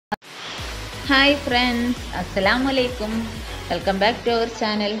Hi friends, Assalamu alaikum. Welcome back to our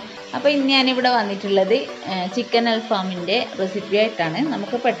channel. അപ്പോൾ ഇന്ന് ഞാൻ ഇവിടെ വന്നിട്ടുള്ളത് ചിക്കൻ അൽഫാമിന്റെ റെസിപ്പി ആയിട്ടാണ്.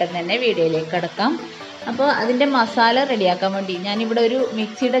 നമുക്ക് പെട്ടെന്ന് തന്നെ വീഡിയോയിലേക്ക് കടക്കാം. അപ്പോൾ അതിന്റെ മസാല റെഡിയാക്കാൻ വേണ്ടി ഞാൻ ഇവിടെ ഒരു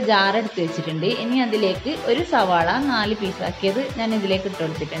മിക്സിയുടെ ജാർ എടുത്ത് വെച്ചിട്ടുണ്ട്. ഇനി അതിലേക്ക് ഒരു സവാള 4 പീസ് ആക്കിയത് ഞാൻ ഇതിലേക്ക് ഇട്ട്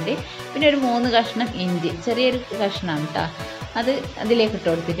കൊടുത്തിട്ടുണ്ട്. പിന്നെ ഒരു 3 കഷ്ണം ഇഞ്ചി, ചെറിയൊരു കഷ്ണമാണ് ട്ടോ. അത് അതിലേക്ക് ഇട്ട്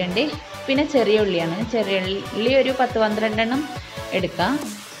കൊടുത്തിട്ടുണ്ട്. പിന്നെ ചെറിയ ഉള്ളിയാണ്. ചെറിയ ഉള്ളി ഒരു 10-12 എണ്ണം എടുക്കാം.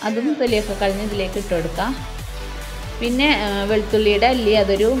 അതും തൊലിയൊക്കെ കളഞ്ഞ് ഇതിലേക്ക് ഇട്ട് കൊടുക്കാം. പിന്നെ വെളുത്തുള്ളിയുടെ അല്ലി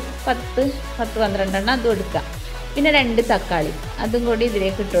അതൊരു 10-12 എണ്ണം അതും എടുക്കാം. പിന്നെ 2 തക്കാളി അതും കൂടി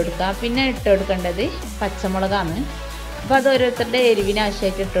ഇതിലേക്ക് ഇട്ട് കൊടുക്കാം. പിന്നെ ഇട്ട് കൊടുക്കേണ്ടത് പച്ചമുളകാണ്. അപ്പോൾ അത് ഓരോരുത്തരുടെ എരിവിന്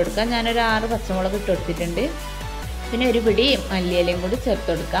ആവശ്യമായിട്ട് ഇട്ട് കൊടുക്കാം. ഞാനൊരു 6 പച്ചമുളക് ഇട്ട് കൊടുത്തിട്ടുണ്ട്. പിന്നെ ഒരു പിടി മല്ലിയിലയും കൂടി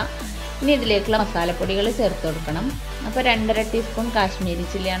ചേർത്ത് കൊടുക്കാം. ഇനി ഇതിലേക്കുള്ള മസാലപ്പൊടികൾ ചേർത്ത് കൊടുക്കണം. അപ്പോൾ 2.5 ടീസ്പൂൺ കാശ്മീരി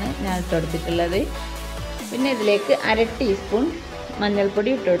ചില്ലിയാണ് ഞാൻ ഇട്ട് കൊടുത്തിട്ടുള്ളത്. പിന്നെ ഇതിലേക്ക് 1/2 ടീസ്പൂൺ മഞ്ഞൾപ്പൊടി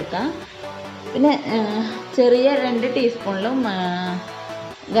ഇട്ട് കൊടുക്കാം. പിന്നെ ചെറിയ 2 ടീസ്പൂണിലും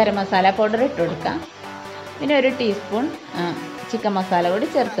ഗരം മസാല പൗഡർ ഇട്ട് കൊടുക്കാം. പിന്നെ 1 ടീസ്പൂൺ ചിക്കൻ മസാല കൂടി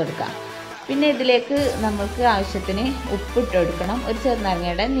ചേർത്ത് കൊടുക്കാം. പിന്നെ ഇതിലേക്ക് നമുക്ക് ആവശ്യത്തിന് ഉപ്പ് ഇട്ട് കൊടുക്കണം. ഒരു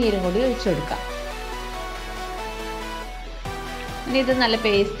ചെറുനാരങ്ങയുടെ നീരും കൂടി ഒഴിച്ചു കൊടുക്കാം. ഇനി ഇത് നല്ല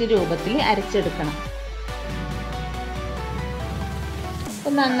പേസ്റ്റ് രൂപത്തിൽ അരച്ചെടുക്കണം.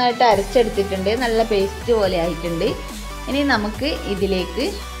 അപ്പോൾ നന്നായിട്ട് അരച്ചെടുത്തിട്ടുണ്ട്. നല്ല പേസ്റ്റ് പോലെ ആയിട്ടുണ്ട്. ഇനി നമുക്ക് ഇതിലേക്ക്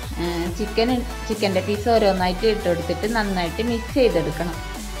ചിക്കൻ്റെ പീസ് ഓരോന്നായിട്ട് ഇട്ട് കൊടുത്തിട്ട് നന്നായിട്ട് മിക്സ് ചെയ്തെടുക്കണം.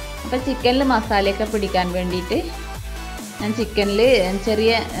 അപ്പോൾ ചിക്കനിൽ മസാലയൊക്കെ പിടിക്കാൻ വേണ്ടിയിട്ട് ഞാൻ ചിക്കനിൽ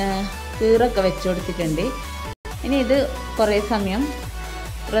ചെറിയ കീറൊക്കെ വെച്ച് കൊടുത്തിട്ടുണ്ട്. ഇനി ഇത് കുറേ സമയം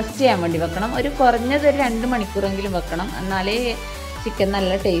റെസ്റ്റ് ചെയ്യാൻ വേണ്ടി വെക്കണം. ഒരു കുറഞ്ഞത് ഒരു 2 മണിക്കൂറെങ്കിലും വെക്കണം. എന്നാലേ ചിക്കൻ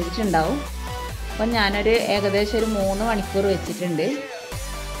നല്ല ടേസ്റ്റ് ഉണ്ടാവും. അപ്പം ഞാനൊരു ഏകദേശം ഒരു 3 മണിക്കൂർ വെച്ചിട്ടുണ്ട്.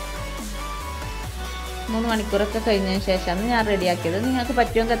 3 മണിക്കൂറൊക്കെ കഴിഞ്ഞതിന് ശേഷമാണ് ഞാൻ റെഡിയാക്കിയത്. നിങ്ങൾക്ക്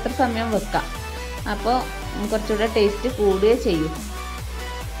പറ്റുമെങ്കിൽ എത്ര സമയം വെക്കാം. അപ്പോൾ കുറച്ചുകൂടെ ടേസ്റ്റ് കൂടുകയും ചെയ്യും.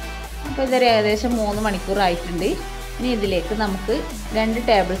 അപ്പോൾ ഇതൊരു ഏകദേശം 3 മണിക്കൂർ ആയിട്ടുണ്ട്. ഇനി ഇതിലേക്ക് നമുക്ക് 2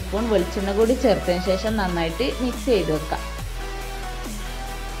 ടേബിൾ സ്പൂൺ വെളിച്ചെണ്ണ കൂടി ചേർത്തതിന് ശേഷം നന്നായിട്ട് മിക്സ് ചെയ്ത് വെക്കാം.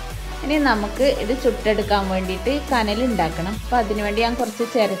 ഇനി നമുക്ക് ഇത് ചുട്ടെടുക്കാൻ വേണ്ടിയിട്ട് കനലുണ്ടാക്കണം. അപ്പോൾ അതിനുവേണ്ടി ഞാൻ കുറച്ച്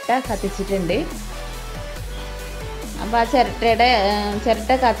ചിരട്ട കത്തിച്ചിട്ടുണ്ട്. അപ്പോൾ ആ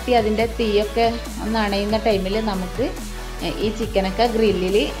ചിരട്ട കത്തി അതിൻ്റെ തീയൊക്കെ ഒന്ന് അണയുന്ന ടൈമിൽ നമുക്ക് ഈ ചിക്കനൊക്കെ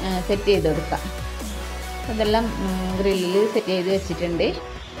ഗ്രില്ലിൽ സെറ്റ് ചെയ്ത് കൊടുക്കാം. അതെല്ലാം ഗ്രില്ലിൽ സെറ്റ് ചെയ്ത് വെച്ചിട്ടുണ്ട്.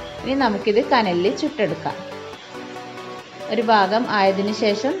 ഇനി നമുക്കിത് കനലിൽ ചുട്ടെടുക്കാം. ഒരു ഭാഗം ആയതിനു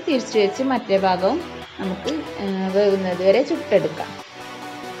ശേഷം തിരിച്ചു വെച്ച് മറ്റേ ഭാഗവും നമുക്ക് വേവുന്നത് വരെ ചുട്ടെടുക്കാം.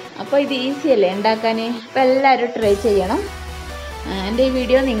 അപ്പോൾ ഇത് ഈസിയല്ലേ ഉണ്ടാക്കാൻ. അപ്പോൾ എല്ലാവരും ട്രൈ ചെയ്യണം. എൻ്റെ ഈ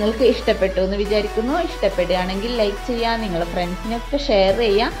വീഡിയോ നിങ്ങൾക്ക് ഇഷ്ടപ്പെട്ടു എന്ന് വിചാരിക്കുന്നു. ഇഷ്ടപ്പെടുകയാണെങ്കിൽ ലൈക്ക് ചെയ്യുക, നിങ്ങളുടെ ഫ്രണ്ട്സിനൊക്കെ ഷെയർ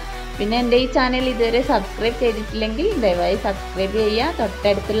ചെയ്യുക. പിന്നെ എൻ്റെ ഈ ചാനൽ ഇതുവരെ സബ്സ്ക്രൈബ് ചെയ്തിട്ടില്ലെങ്കിൽ ദയവായി സബ്സ്ക്രൈബ് ചെയ്യുക.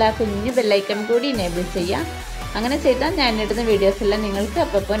 തൊട്ടടുത്തുള്ള കുഞ്ഞു ബെല്ലൈക്കൺ കൂടി എനേബിൾ ചെയ്യുക. അങ്ങനെ ചെയ്താൽ ഞാൻ ഇടുന്ന വീഡിയോസ് എല്ലാം നിങ്ങൾക്ക്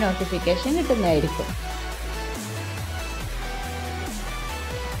അപ്പോൾ നോട്ടിഫിക്കേഷൻ കിട്ടുന്നതായിരിക്കും.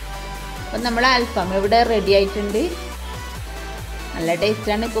 അപ്പം നമ്മൾ അൽഫാം ഇവിടെ റെഡി ആയിട്ടുണ്ട്. നല്ല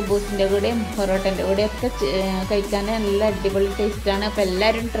ടേസ്റ്റാണ്. കുബൂസിൻ്റെ കൂടെയും പൊറോട്ടൻ്റെ കൂടെയൊക്കെ കഴിക്കാൻ നല്ല അടിപൊളി ടേസ്റ്റാണ്. അപ്പോൾ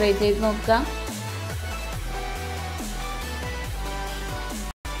എല്ലാവരും ട്രൈ ചെയ്ത് നോക്കുക.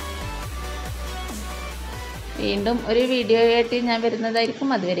 വീണ്ടും ഒരു വീഡിയോ ആയിട്ട് ഞാൻ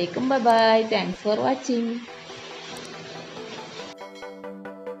വരുന്നതായിരിക്കും. അതുവരേക്കും bye bye. Thanks for watching.